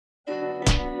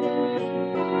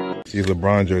These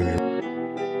LeBron jerseys.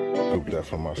 Scoop that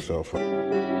for myself.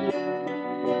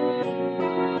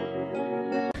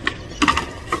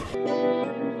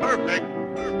 Perfect.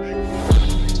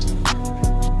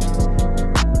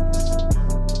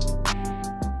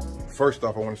 First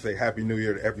off, I want to say Happy New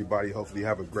Year to everybody. Hopefully you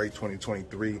have a great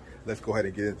 2023. Let's go ahead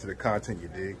and get into the content, you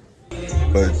dig?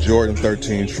 But Jordan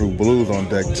 13 True Blues on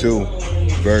deck too.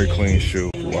 Very clean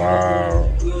shoe. Wow.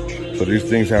 So these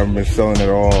things haven't been selling at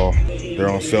all. They're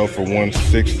on sale for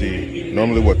 $160.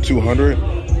 Normally what, $200?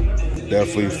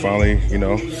 Definitely finally, you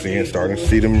know, starting to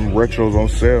see them retros on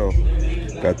sale.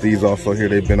 Got these also here.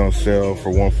 They've been on sale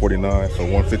for $149, so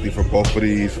 $150 for both of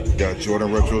these. Got Jordan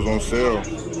retros on sale.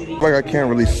 Like I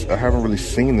haven't really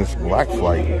seen this Black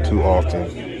Flight too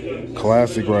often.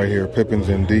 Classic right here, Pippins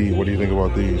ND. What do you think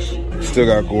about these? Still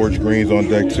got Gorge Greens on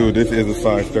deck too. This is a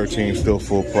size 13, still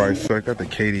full price. So I got the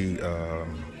KD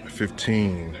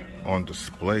 15 on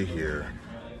display here.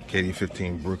 KD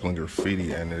 15 Brooklyn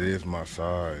Graffiti, and it is my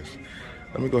size.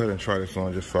 Let me go ahead and try this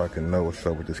on just so I can know what's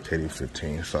up with this KD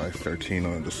 15 size 13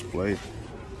 on display.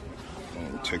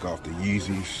 Take off the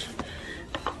Yeezys,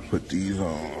 put these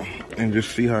on, and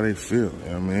just see how they feel, you know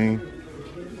what I mean?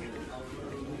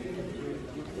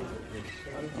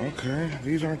 Okay,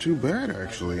 these aren't too bad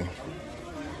actually.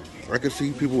 I could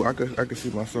see people, I could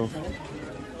see myself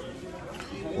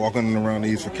walking around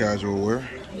these for casual wear.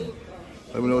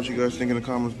 Let me know what you guys think in the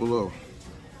comments below.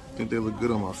 I think they look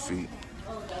good on my feet.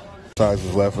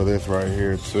 Sizes left for this right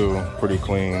here too, pretty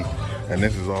clean. And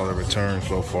this is all the returns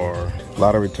so far. A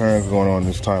lot of returns going on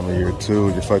this time of year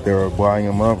too. Just like they were buying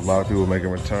them up, a lot of people making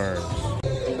returns.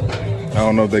 I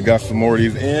don't know if they got some more of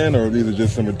these in or if these are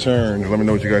just some returns. Let me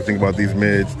know what you guys think about these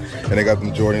mids. And they got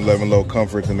them Jordan 11 Low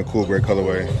Comforts in the cool gray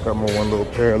colorway. Got my one little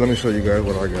pair. Let me show you guys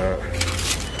what I got.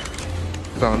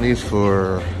 Found these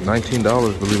for $19,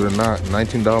 believe it or not.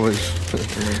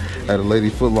 $19 at a Lady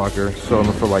Foot Locker. Selling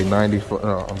them for like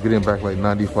 $90. I'm getting back like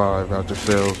 $95 after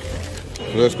sales.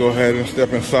 So let's go ahead and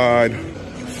step inside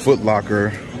Foot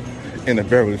Locker in the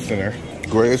Beverly Center.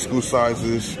 Grade school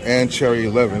sizes and cherry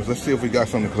 11s. Let's see if we got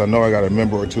something, because I know I got a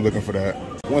member or two looking for that.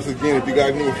 Once again, if you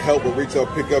guys need help with retail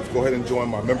pickups, go ahead and join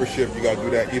my membership. You gotta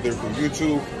do that either through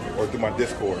YouTube or through my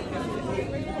Discord.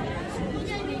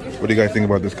 What do you guys think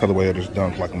about this colorway of this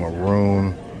dunk? Like a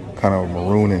maroon, kind of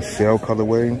maroon and sail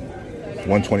colorway.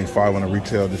 $125 on the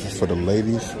retail. This is for the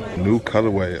ladies. New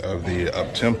colorway of the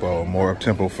up-tempo, more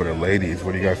up-tempo for the ladies.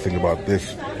 What do you guys think about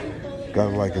this?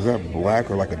 Got like, is that black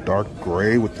or like a dark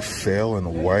gray with the sail and the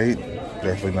white?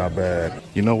 Definitely not bad.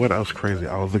 You know what? That was crazy.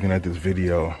 I was looking at this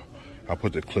video. I'll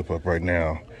put the clip up right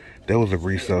now. There was a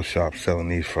resale shop selling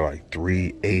these for like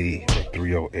 $380 or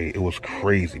 $308. It was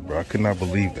crazy, bro. I could not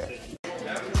believe that.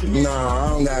 Nah, I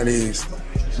don't got these.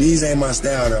 These ain't my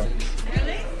style though.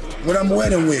 What I'm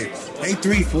wedding with? They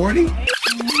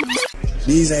 $340?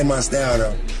 These ain't my style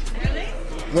though.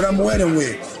 What I'm wedding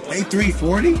with? They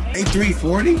 $340? They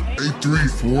 $340? They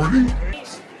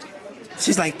 $340?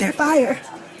 She's like, they're fire.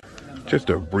 Just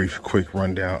a brief, quick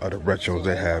rundown of the retros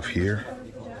they have here.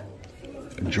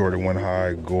 Jordan 1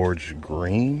 High Gorge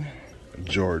Green.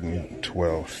 Jordan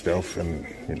 12 Stealth and,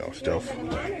 you know, Stealth.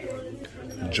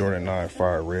 Jordan 9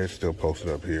 Fire Red still posted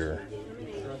up here.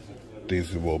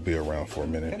 These will be around for a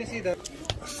minute.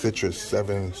 Citrus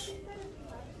 7s,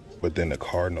 but then the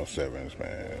Cardinal 7s,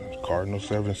 man. Cardinal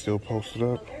 7s still posted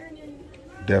up.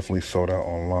 Definitely sold out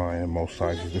online in most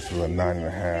sizes. This is a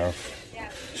 9.5.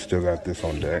 Still got this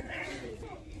on deck.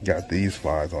 Got these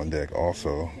 5s on deck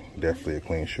also. Definitely a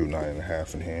clean shoe,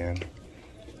 9.5 in hand.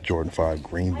 Jordan 5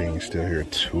 Green Bean still here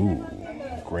too.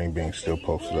 Green Bean still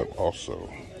posted up also.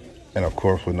 And of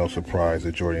course, with no surprise,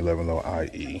 the Jordan 11 Low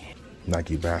IE.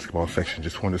 Nike basketball section.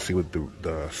 Just wanted to see what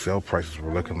the sale prices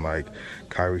were looking like.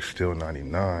 Kyrie still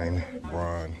 $99.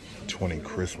 LeBron 20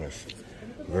 Christmas.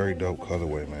 Very dope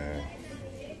colorway, man.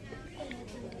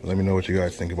 Let me know what you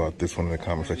guys think about this one in the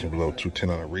comment section below.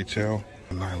 $210 on the retail.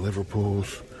 9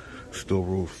 Liverpools. Still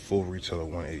ruled full retail at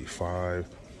 $185.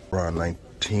 LeBron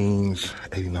 19s,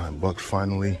 $89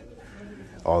 finally.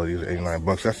 All of these are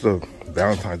 $89. That's the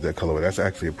Valentine's Day colorway. That's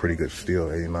actually a pretty good steal.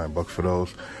 $89 for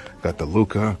those. Got the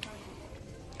Luka.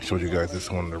 Showed you guys this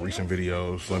one in the recent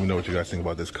videos. Let me know what you guys think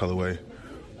about this colorway.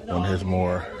 One of his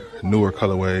more newer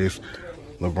colorways.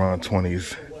 LeBron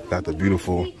 20s. Got the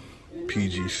beautiful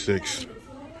PG6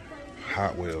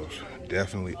 Hot Wheels.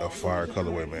 Definitely a fire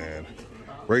colorway, man.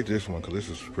 Rate this one because this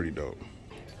is pretty dope.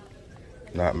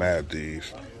 Not mad at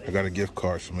these. I got a gift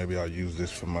card, so maybe I'll use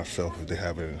this for myself if they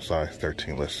have it in size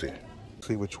 13. Let's see.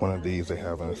 See which one of these they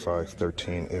have in a size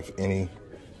 13, if any.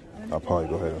 I'll probably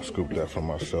go ahead and scoop that for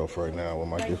myself right now with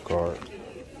my gift card.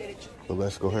 But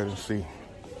let's go ahead and see.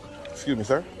 Excuse me,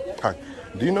 sir. Hi.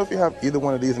 Do you know if you have either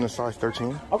one of these in a size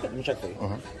 13? Okay, let me check for you.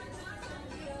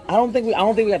 I don't think we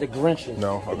got the Grinches.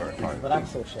 No? Okay, fine. But I can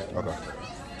still check. Okay.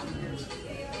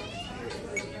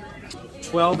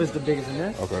 12 is the biggest in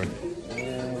this. Okay.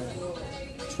 And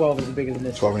 12 is the biggest in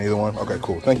this. 12 in either one? Okay,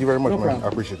 cool. Thank you very much, No man. problem. I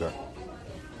appreciate that.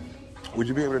 Would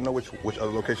you be able to know which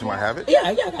other location might have it? Yeah,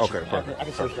 I got you. Okay, perfect. I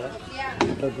can search that.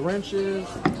 The Grinches,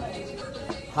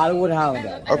 Hollywood and Holland.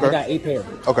 Okay. I got 8 pairs.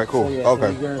 Okay, cool. So, yeah,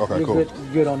 Okay, so you're okay, cool.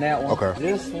 Good on that one. Okay.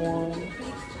 This one,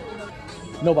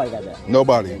 nobody got that.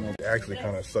 Nobody. It actually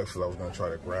kind of sucks because I was going to try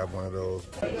to grab one of those.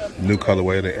 New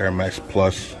colorway, the Air Max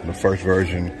Plus, the first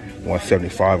version,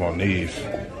 175 on these.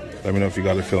 Let me know if you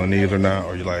guys are feeling these or not,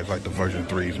 or you like the version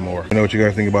 3s more. Let me know what you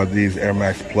guys think about these Air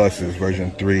Max Pluses,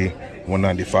 version 3,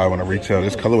 195 on the retail.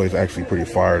 This colorway is actually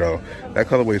pretty fire though. That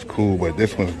colorway is cool, but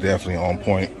this one's definitely on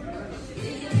point.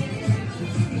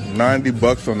 90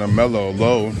 bucks on the LaMELO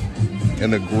low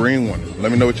and the green one.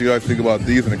 Let me know what you guys think about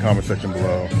these in the comment section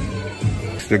below.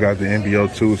 Still got the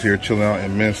MB.02s here chilling out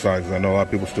in men's sizes. I know a lot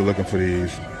of people still looking for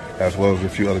these, as well as a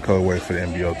few other colorways for the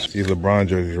MB.02. These LeBron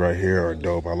jerseys right here are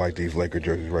dope. I like these Laker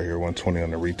jerseys right here, 120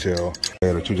 on the retail.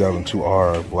 Yeah, the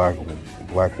 2002R, black,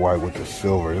 white with the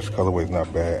silver. This colorway is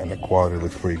not bad, and the quality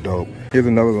looks pretty dope. Here's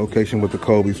another location with the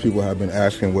Kobe's. People have been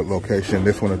asking what location.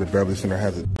 This one at the Beverly Center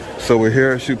has it. So we're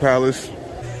here at Shoe Palace.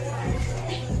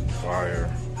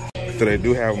 Fire. So they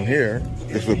do have them here.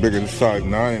 This is a bigger size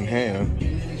 9 in hand.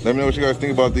 Let me know what you guys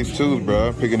think about these twos,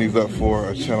 bro. Picking these up for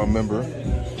a channel member.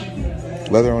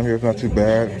 Leather on here is not too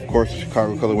bad. Of course, the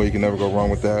Chicago colorway, you can never go wrong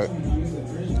with that.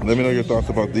 Let me know your thoughts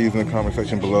about these in the comment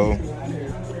section below.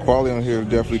 Quality on here is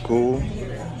definitely cool.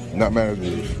 Not mad at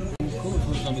these.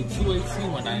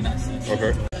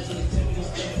 Okay.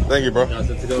 Thank you, bro.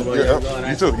 Yeah,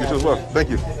 you too as well. Thank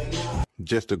you.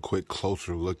 Just a quick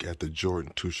closer look at the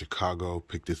Jordan 2 Chicago.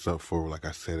 Picked this up for, like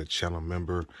I said, a channel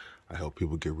member. I help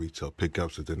people get retail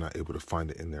pickups if they're not able to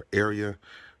find it in their area.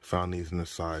 Found these in the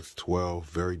size 12.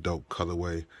 Very dope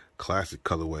colorway. Classic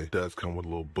colorway. It does come with a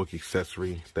little book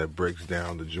accessory that breaks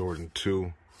down the Jordan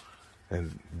 2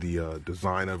 and the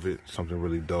design of it. Something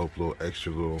really dope. Little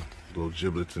extra little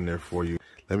giblets in there for you.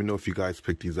 Let me know if you guys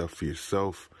picked these up for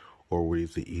yourself or were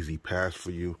these the easy pass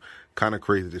for you. Kind of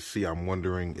crazy to see. I'm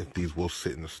wondering if these will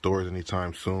sit in the stores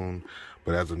anytime soon.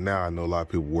 But as of now, I know a lot of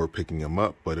people were picking them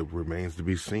up, but it remains to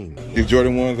be seen. These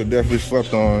Jordan 1s are definitely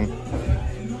slept on.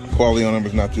 Quality on them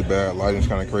is not too bad. Lighting's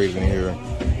kind of crazy in here.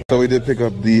 So we did pick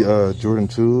up the Jordan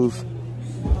 2s,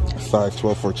 size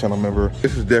 12 for a channel member.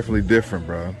 This is definitely different,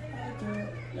 bro.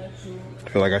 I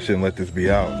feel like I shouldn't let this be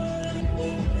out.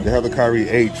 They have the Kyrie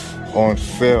 8s on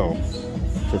sale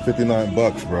for 59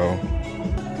 bucks, bro.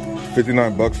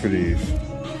 59 bucks for these.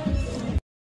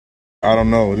 I don't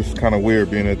know. This is kind of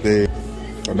weird being that they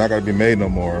are not going to be made no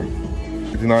more.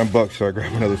 59 bucks. Should I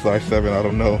grab another size 7? I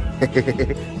don't know.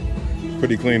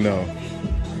 Pretty clean though.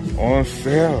 On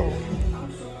sale.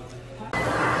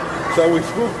 So we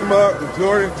scooped them up, the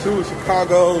Jordan 2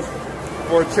 Chicago's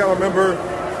for a channel member.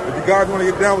 If you guys want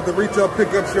to get down with the retail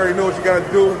pickups, you already know what you got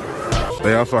to do.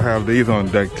 They also have these on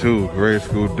deck too. Grade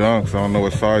school dunks. I don't know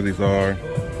what size these are.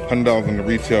 $100 in the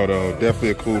retail though. Definitely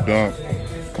a cool dunk.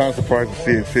 Kind of surprised to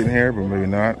see it sitting here, but maybe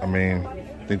not. I mean,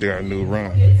 I think they got a new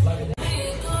run.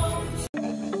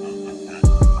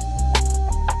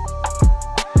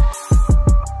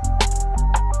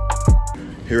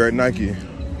 Here at Nike,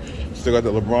 still got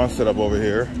the LeBron setup over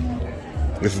here.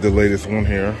 This is the latest one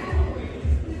here.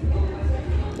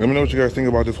 Let me know what you guys think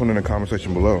about this one in the comment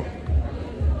section below.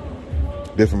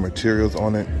 Different materials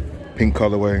on it. Pink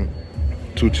colorway.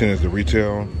 210 is the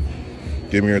retail.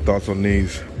 Give me your thoughts on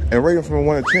these. And rate them from a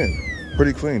 1 to 10.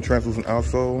 Pretty clean. Translucent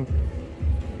outsole.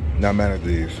 Not mad at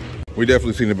these. We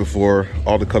definitely seen it before.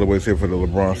 All the colorways here for the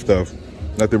LeBron stuff.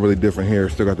 Nothing really different here.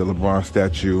 Still got the LeBron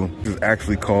statue. This is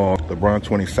actually called LeBron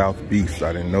 20 South Beast.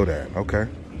 I didn't know that. Okay.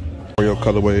 Real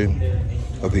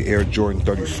colorway of the Air Jordan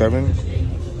 37.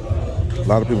 A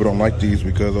lot of people don't like these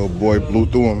because old boy blew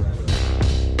through them.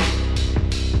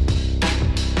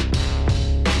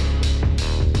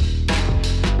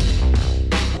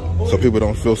 So people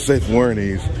don't feel safe wearing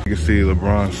these. You can see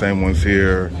LeBron, same ones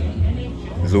here.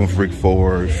 Zoom Freak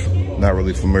 4s. Not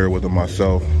really familiar with them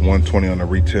myself. 120 on the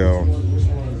retail.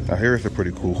 Now here is a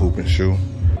pretty cool hooping shoe.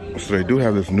 So they do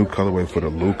have this new colorway for the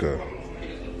Luka.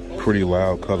 Pretty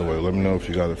loud colorway. Let me know if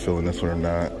you guys are feeling this one or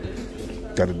not.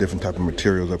 Got a different type of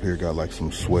materials up here. Got like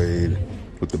some suede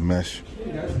with the mesh.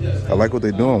 I like what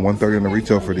they're doing. 130 on the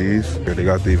retail for these. They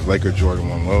got these Laker Jordan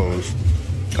 1 lows.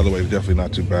 Colorway is definitely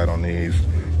not too bad on these.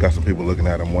 Got some people looking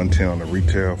at them. 110 on the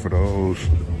retail for those.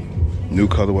 New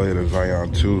colorway of the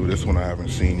Zion 2. This one I haven't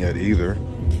seen yet either.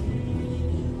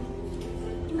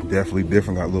 Definitely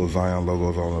different. Got little Zion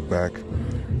logos on the back.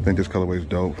 I think this colorway is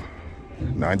dope.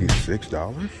 $96?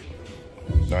 $96,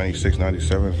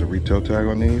 $97 is the retail tag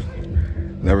on these.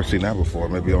 Never seen that before.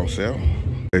 Maybe on sale.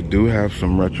 They do have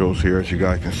some retros here, as you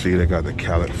guys can see. They got the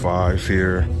KHAKI 5s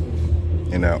here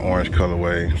in that orange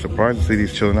colorway. Surprised to see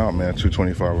these chilling out, man.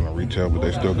 $225 on the retail, but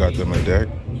they still got them in deck.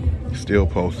 Still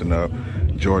posting up.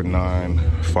 Jordan 9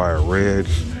 Fire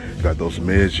Reds. Got those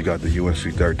mids. You got the UNC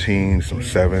 13s, some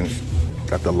 7s.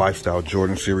 Got the Lifestyle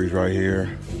Jordan series right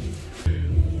here.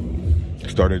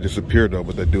 Starting to disappear though,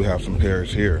 but they do have some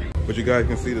pairs here. But you guys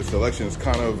can see the selection is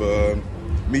kind of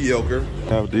mediocre.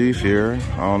 I have these here.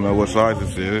 I don't know what size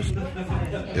this is.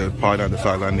 It's probably not the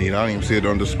size I need. I don't even see it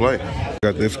on display.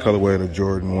 Got this colorway of the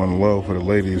Jordan 1 Low for the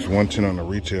ladies, $110 on the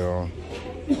retail.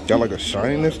 Got like a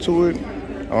shininess to it.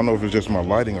 I don't know if it's just my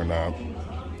lighting or not.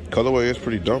 Colorway is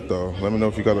pretty dope though. Let me know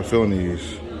if you got a feel in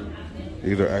these.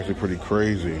 These are actually pretty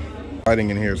crazy.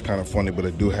 Lighting in here is kind of funny, but I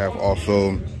do have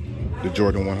also the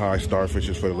Jordan 1 High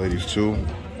Starfishes for the ladies too.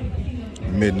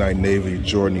 Midnight Navy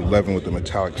Jordan 11 with the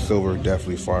metallic silver,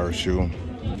 definitely fire shoe.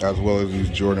 As well as these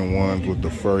Jordan 1s with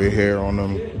the furry hair on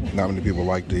them. Not many people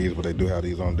like these, but they do have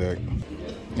these on deck.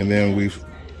 And then we've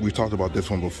talked about this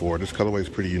one before. This colorway is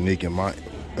pretty unique in my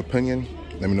opinion.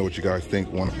 Let me know what you guys think.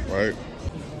 Right?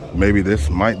 Maybe this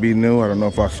might be new. I don't know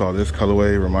if I saw this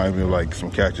colorway. It reminds me of like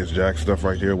some Cactus Jack stuff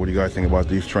right here. What do you guys think about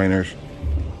these trainers?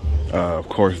 Of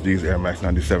course, these Air Max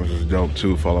 97s is dope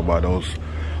too, followed by those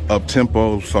up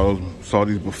tempo. Saw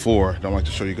these before. Don't like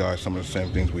to show you guys some of the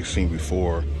same things we've seen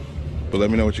before. But let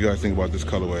me know what you guys think about this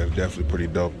colorway. It's definitely pretty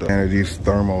dope though. And these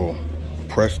Thermal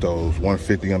Prestos,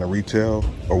 $150 on the retail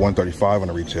or $135 on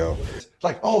the retail.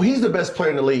 Like, oh, he's the best player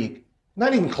in the league.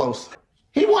 Not even close.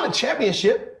 He won a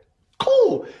championship.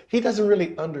 Cool. He doesn't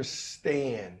really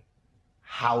understand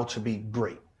how to be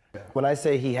great. When I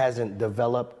say he hasn't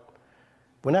developed,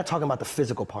 we're not talking about the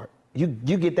physical part. You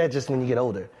get that just when you get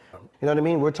older. You know what I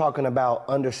mean? We're talking about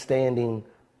understanding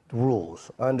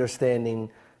rules, understanding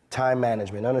time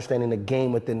management, understanding the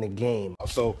game within the game.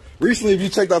 So recently, if you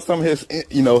checked out some of his,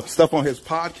 stuff on his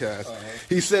podcast,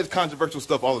 he says controversial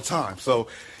stuff all the time. So,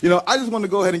 I just want to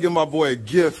go ahead and give my boy a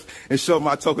gift and show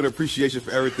my token of appreciation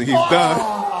for everything he's done.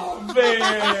 Oh,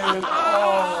 man.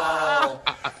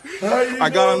 I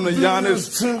got on the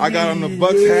Giannis, I got on the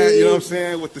Bucks hat, you know what I'm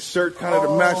saying, with the shirt kind of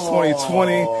the match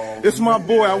 2020. It's my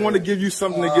boy. I want to give you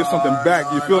something to give something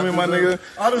back. You feel me, my nigga?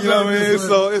 You know what I mean?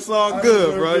 So it's all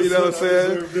good, bro. You know what I'm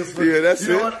saying? Yeah, that's it.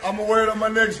 You know what? I'm going to wear it on my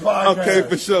next podcast. Okay,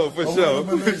 for sure.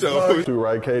 Two,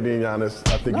 right? KD and Giannis,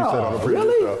 I think you said on the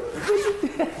previous show.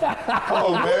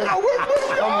 Oh, man.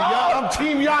 I'm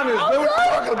Team Giannis. What are you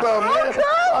talking about, man?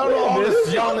 I don't know all this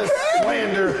Giannis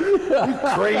slander. You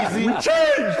crazy. We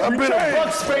changed. I've been a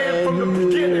Bucks fan from the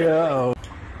beginning. Yeah.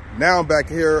 Now I'm back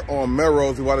here on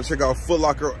Melrose. We want to check out Foot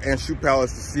Locker and Shoe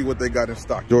Palace to see what they got in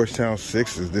stock. Georgetown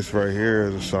 6s. This right here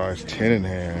is a size 10 in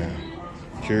hand.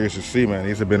 Curious to see, man.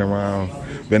 These have been around,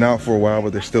 been out for a while,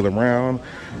 but they're still around.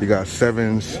 You got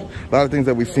 7s. A lot of things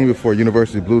that we've seen before.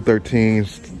 University Blue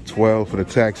 13s, 12 for the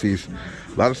taxis.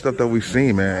 A lot of stuff that we've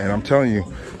seen, man. And I'm telling you,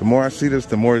 the more I see this,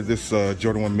 the more this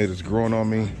Jordan 1 mid is growing on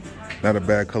me. Not a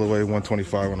bad colorway,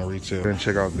 $125 on the retail. Then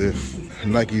check out this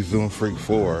Nike Zoom Freak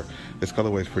 4. This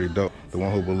colorway is pretty dope. The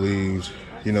one who believes,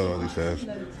 you know what he says.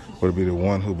 Would it be the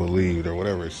one who believed or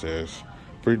whatever it says.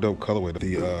 Pretty dope colorway.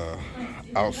 The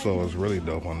outsole is really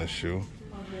dope on this shoe.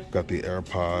 Got the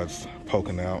AirPods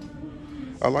poking out.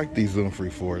 I like these Zoom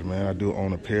Freak 4s, man. I do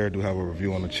own a pair. I do have a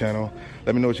review on the channel.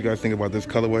 Let me know what you guys think about this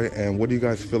colorway and what do you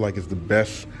guys feel like is the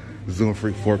best Zoom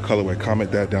Freak 4 colorway.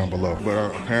 Comment that down below.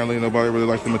 But apparently nobody really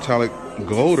likes the metallic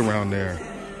gold around there.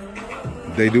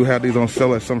 They do have these on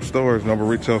sale at some stores. Number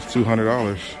retails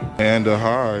 $200. And the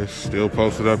highs still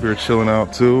posted up here chilling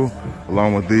out too,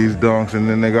 along with these dunks. And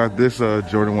then they got this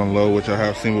Jordan 1 Low, which I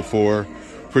have seen before.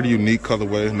 Pretty unique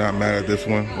colorway. Not mad at this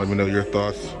one. Let me know your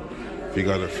thoughts. If you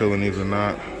guys are feeling these or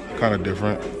not. Kind of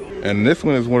different. And this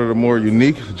one is one of the more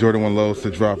unique Jordan 1 Lows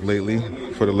to drop lately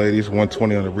for the ladies.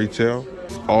 $120 on the retail.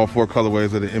 All 4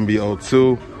 colorways of the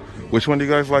MB.02. Which one do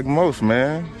you guys like most,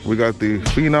 man? We got the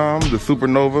Phenom, the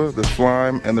Supernova, the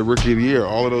Slime, and the Rookie of the Year.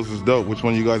 All of those is dope. Which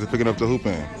one you guys are picking up to hoop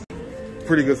in?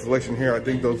 Pretty good selection here. I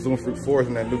think those Zoom Freak 4s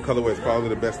and that new colorway is probably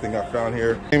the best thing I found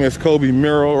here. Name is Kobe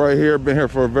Miro right here. Been here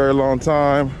for a very long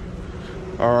time.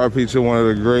 RIP to one of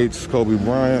the greats, Kobe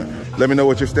Bryant. Let me know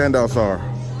what your standouts are.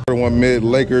 One mid,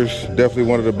 Lakers, definitely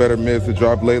one of the better mids to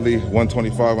drop lately.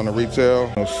 $125 on the retail.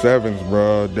 Those 7s,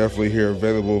 bro, definitely here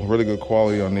available. Really good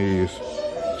quality on these.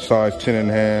 Size 10 in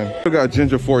hand. We got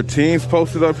Ginger 14s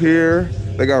posted up here.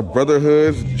 They got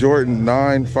Brotherhoods, Jordan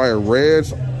 9 Fire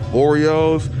Reds,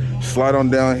 Oreos. Slide on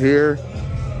down here.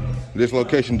 This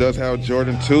location does have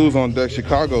Jordan 2s on deck,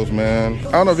 Chicago's, man.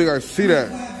 I don't know if you guys see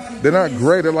that. They're not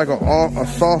gray, they're like a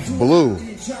soft blue.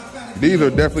 These are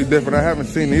definitely different. I haven't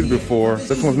seen these before.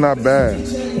 This one's not bad.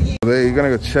 They're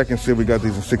gonna go check and see if we got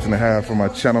these in 6.5 for my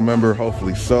channel member,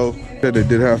 hopefully so. They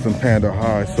did have some Panda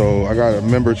High, so I got a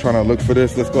member trying to look for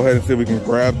this. Let's go ahead and see if we can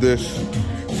grab this,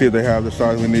 see if they have the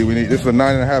size we need. This is a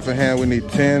 9.5 in hand, we need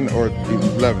 10 or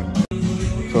 11.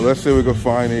 So let's see if we can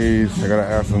find these. I gotta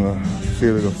ask them to see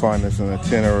if we can find this in a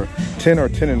 10 or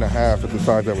 10.5 is the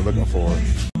size that we're looking for.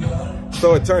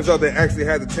 So it turns out they actually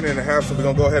had the 10.5, so we're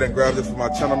gonna go ahead and grab this for my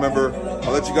channel member.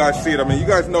 I'll let you guys see it. I mean, you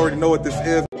guys already know what this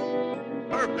is.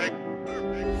 Perfect.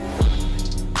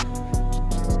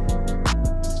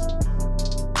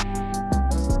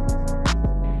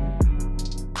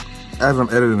 As I'm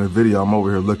editing the video, I'm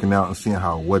over here looking out and seeing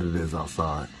how wet it is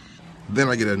outside. Then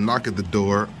I get a knock at the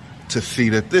door to see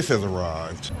that this has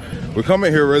arrived. We come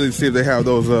in here really to see if they have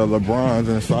those Lebrons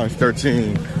in a size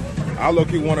 13. I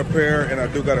low-key want a pair, and I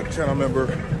do got a channel member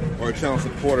or a channel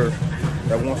supporter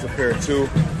that wants a pair too.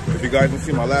 If you guys didn't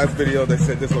see my last video, they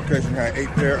said this location had 8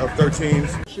 pair of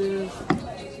 13s. Shoes.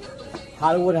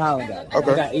 Hollywood Holland got it.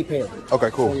 Okay. I got 8 pairs. Okay,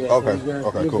 cool. So, yeah,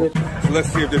 okay, cool. Good. So let's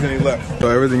see if there's any left. So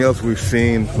everything else we've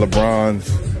seen,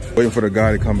 LeBron's. Waiting for the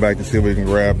guy to come back to see if we can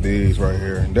grab these right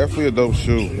here. Definitely a dope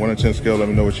shoe. 1 to 10 scale. Let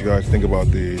me know what you guys think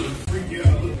about these.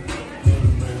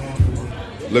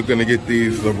 Looking to get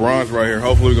these LeBrons right here.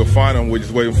 Hopefully we can find them. We're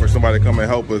just waiting for somebody to come and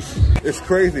help us. It's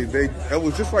crazy. It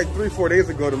was just like 3-4 days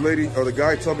ago. The lady or the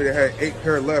guy told me they had 8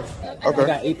 pair left. Okay. I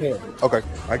got 8 pairs. Okay.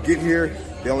 I get here,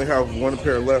 they only have 1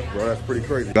 pair left, bro. That's pretty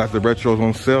crazy. Got the retros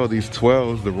on sale. These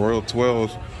 12s, the Royal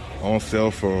 12s, on sale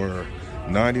for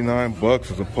 99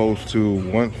 bucks as opposed to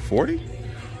 140.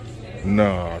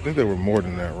 No, I think they were more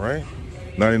than that, right?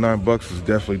 99 bucks is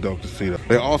definitely dope to see that.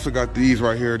 They also got these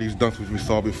right here, these dunks which we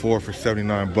saw before for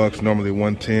 79 bucks, normally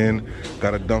 110.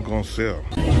 Got a dunk on sale.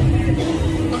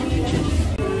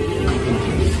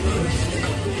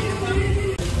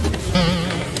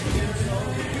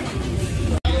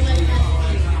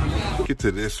 Get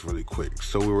to this really quick.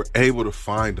 So we were able to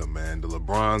find them, man. The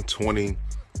LeBron 20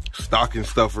 stocking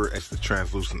stuffer. It's the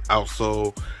translucent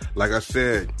outsole. Like I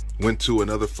said, went to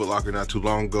another Foot Locker not too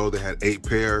long ago. They had 8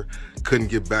 pair. Couldn't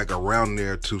get back around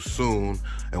there too soon.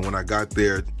 And when I got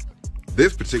there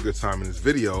this particular time in this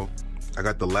video, I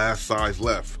got the last size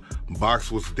left.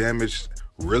 Box was damaged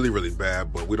really, really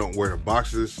bad, but we don't wear the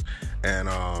boxes. And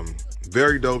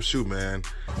very dope shoe, man.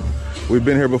 We've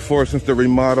been here before since the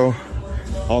remodel.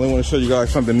 I only want to show you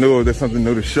guys something new. If there's something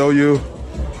new to show you,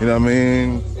 you know what I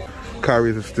mean?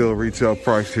 Kyrie's is still retail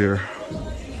price here.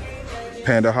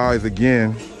 Panda Highs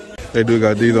again. They do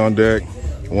got these on deck,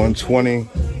 120.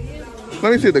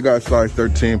 Let me see if they got size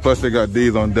 13. Plus they got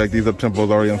these on deck. These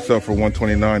up-tempos already on sale for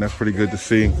 129. That's pretty good to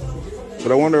see.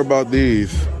 But I wonder about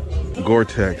these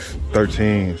Gore-Tex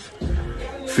 13s.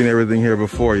 Seen everything here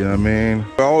before, you know what I mean?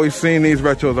 I've always seen these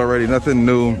retros already, nothing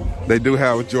new. They do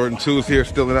have Jordan 2s here,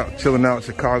 chilling out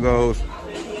Chicago's,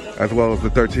 as well as the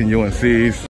 13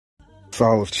 UNCs. So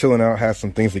I was chilling out, had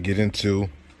some things to get into,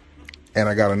 and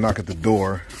I got a knock at the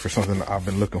door for something that I've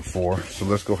been looking for. So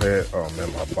let's go ahead. Oh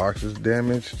man, my box is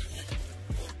damaged.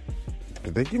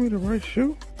 Did they give me the right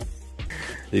shoe?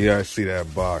 You guys see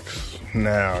that box.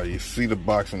 Now, you see the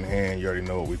box in hand, you already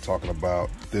know what we're talking about.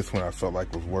 This one I felt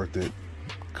like was worth it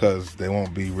because they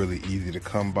won't be really easy to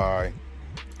come by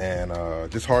and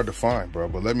just hard to find, bro.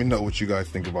 But let me know what you guys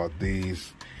think about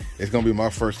these. It's gonna be my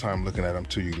first time looking at them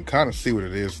too. You can kind of see what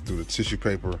it is through the tissue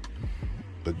paper.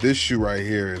 But this shoe right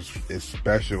here is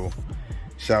special.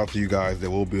 Shout out to you guys.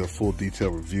 There will be a full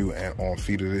detailed review and on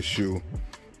feet of this shoe.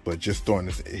 But just throwing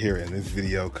this here in this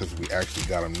video because we actually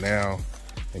got them now.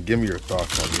 And give me your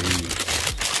thoughts on these.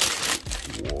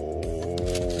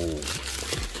 Whoa.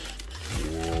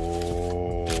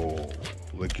 Whoa.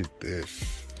 Look at this.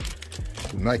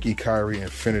 Nike Kyrie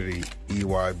Infinity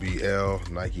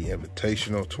EYBL Nike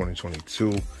Invitational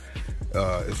 2022.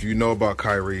 If you know about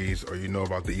Kyrie's or you know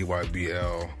about the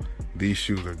EYBL, these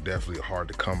shoes are definitely hard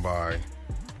to come by.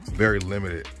 Very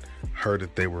limited. Heard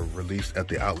that they were released at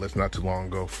the outlets not too long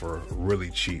ago for really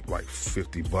cheap, like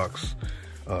 50 bucks.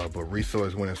 But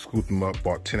resellers went and scooped them up,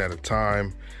 bought 10 at a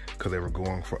time because they were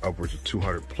going for upwards of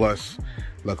 200 plus.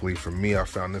 Luckily for me, I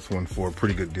found this one for a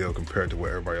pretty good deal compared to what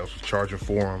everybody else was charging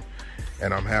for them.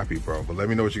 And I'm happy, bro. But let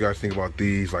me know what you guys think about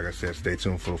these. Like I said, stay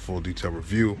tuned for the full detailed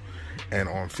review and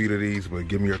on feet of these. But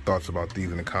give me your thoughts about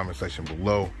these in the comment section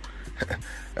below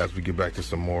as we get back to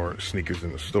some more sneakers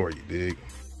in the store, you dig?